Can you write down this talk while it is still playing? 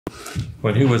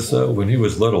When he was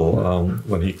little,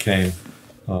 when he came,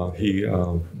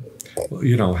 you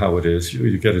know how it is.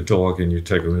 You get a dog and you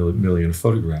take a million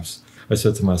photographs. I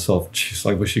said to myself, geez,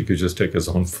 I wish he could just take his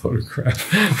own photograph.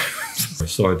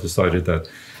 So I decided that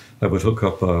I would hook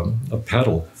up a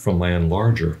pedal from my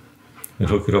enlarger and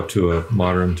hook it up to a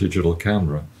modern digital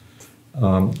camera.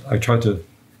 I tried to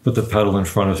put the pedal in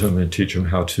front of him and teach him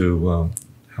how to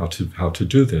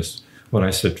do this. When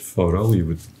I said photo,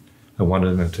 I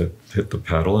wanted him to hit the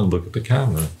pedal and look at the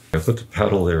camera. I put the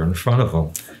pedal there in front of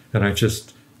him, and I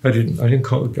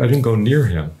didn't go near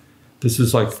him. This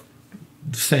is like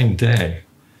the same day,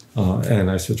 and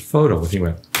I said photo, and he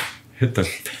went, hit the.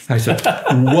 I said,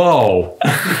 whoa,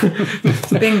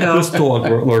 Bingo. This dog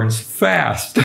learns fast.